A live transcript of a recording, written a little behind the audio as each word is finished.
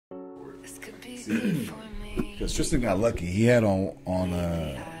Because Tristan got lucky. He had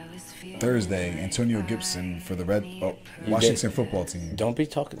on Thursday Antonio Gibson for the Washington football team. Don't be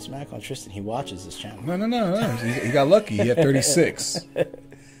talking smack on Tristan. He watches this channel. No. He got lucky. He had 36.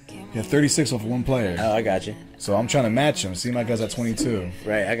 He had 36 off one player. Oh, I got you. So I'm trying to match him. See, my guy's at 22.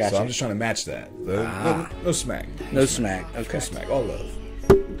 Right, I got you. So I'm just trying to match that. No smack. No smack. Okay. No smack. All love.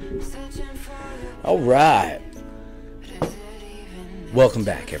 All right. Welcome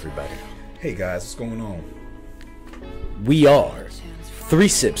back, everybody. Hey, guys. What's going on? We are 3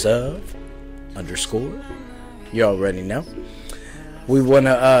 sips of _ You already know. We want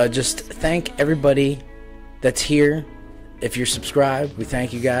to just thank everybody that's here. If you're subscribed, we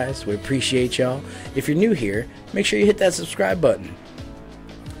thank you guys. We appreciate y'all. If you're new here, make sure you hit that subscribe button.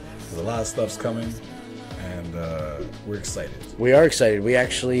 There's a lot of stuff's coming, and we're excited. We are excited. We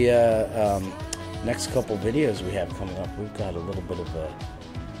actually, next couple videos we have coming up, we've got a little bit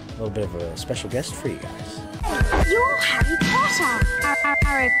of a special guest for you guys. You're Harry Potter.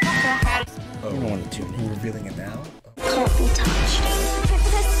 Harry Potter. Oh, You don't want to tune in. we're revealing it now? Can't be touched.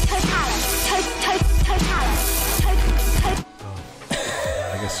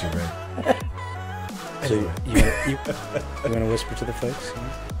 I guess you're right. So you want to whisper to the folks?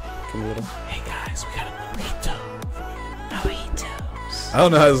 Come a little. Hey guys, we got a mojito for you. Mojitos. I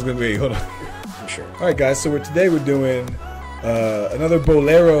don't know how this is going to be. Hold on. I'm sure. All right, guys. So today we're doing another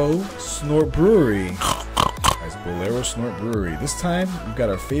Bolero Snort Brewery. Guys, Bolero Snort Brewery. This time we've got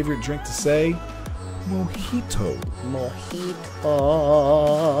our favorite drink to say, Mojito. Mojito.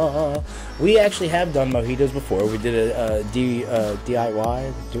 We actually have done mojitos before. We did a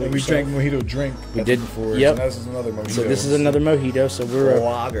DIY. And we drank Mojito drink. We did before. Yep. So this is another Mojito. So this is another mojito. So we're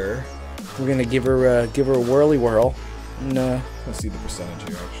lager. we're gonna give her a whirly whirl. No. Let's see the percentage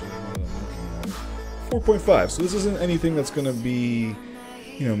here. Actually, 4.5. So this isn't anything that's gonna be,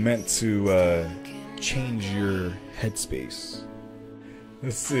 meant to change your headspace.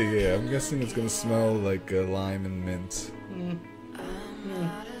 Let's see. Yeah, I'm guessing it's gonna smell like lime and mint.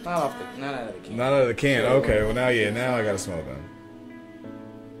 Not out of the can. Not out of the can. Okay. Well, now I gotta smell it then.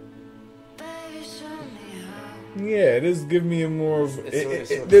 Yeah, it is giving me a more of.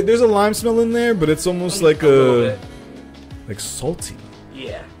 There's a lime smell in there, but it's almost like like salty.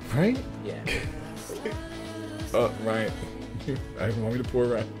 Yeah. Right? Yeah. Oh, right. I want me to pour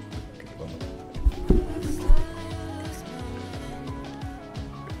right.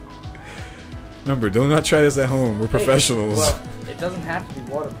 Remember, do not try this at home. We're professionals. Well, it doesn't have to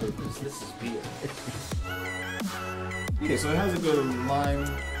be waterproof because this is beer. Yeah, so it has a good lime,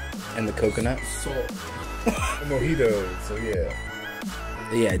 And the coconut. salt, mojito. So yeah,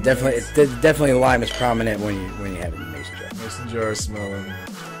 Yeah, definitely. It's definitely lime is prominent when you have it in the mason jar. mason jar smelling.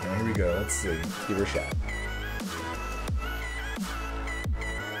 Now, here we go. Let's see. Give her a shot.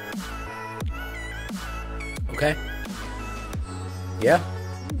 Okay. Yeah.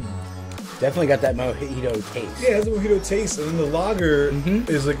 Definitely got that mojito taste. Yeah, it has a mojito taste, and then the lager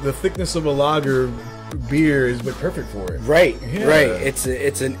is like the thickness of a lager beer is like perfect for it. Right. Yeah. Right. It's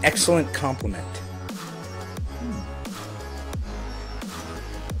an excellent compliment.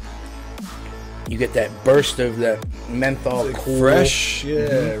 You get that burst of that menthol, Like cool, fresh,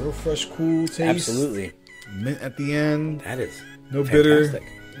 real fresh, cool taste. Absolutely. Mint at the end. That is No fantastic.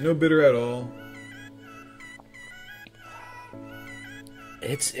 bitter. No bitter at all.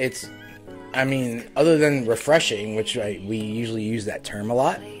 It's. I mean, other than refreshing, which we usually use that term a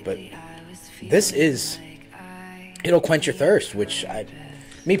lot, but this is. It'll quench your thirst, which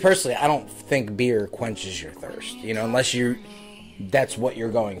me personally, I don't think beer quenches your thirst. Unless that's what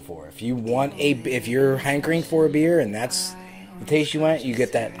you're going for. If you're hankering for a beer and that's the taste you want, you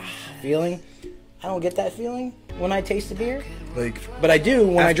get that feeling. I don't get that feeling when I taste a beer, but I do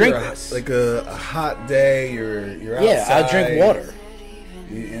when I drink this. Like a hot day, you're outside. Yeah, I drink water.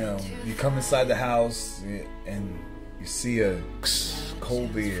 You come inside the house and you see a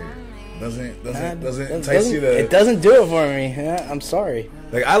cold beer. Doesn't entice you to. It doesn't do it for me. Yeah, I'm sorry.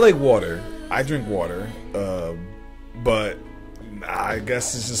 Like, I like water. I drink water, but I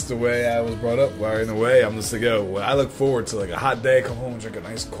guess it's just the way I was brought up. Where in a way, I'm just like, I look forward to like a hot day, come home, drink a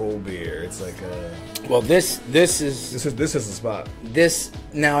nice cold beer. It's like well, this is the spot. This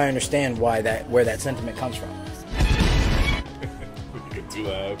now I understand where that sentiment comes from. Too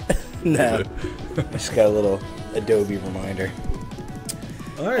loud. No, I just got a little Adobe reminder.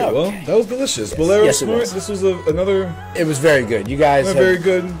 All right, well, that was delicious. Bolero Snort. This was another. It was very good. You guys, very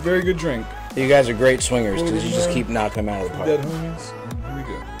good drink. You guys are great swingers because you just keep knocking them out of the park. Dead homies. Here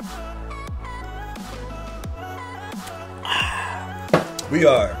we go. We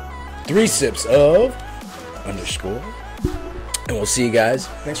are 3 sips of _ And we'll see you guys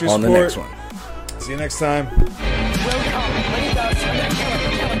Thanks for your on the support. next one. See you next time.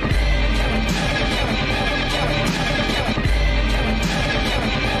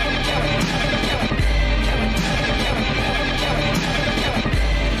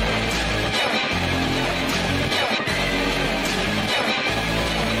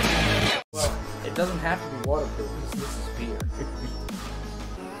 It doesn't have to be waterproof because this is beer.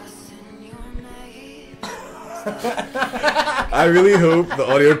 I really hope the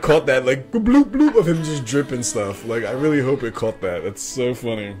audio caught that, like, bloop bloop of him just dripping stuff. Like, I really hope it caught that. That's so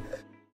funny.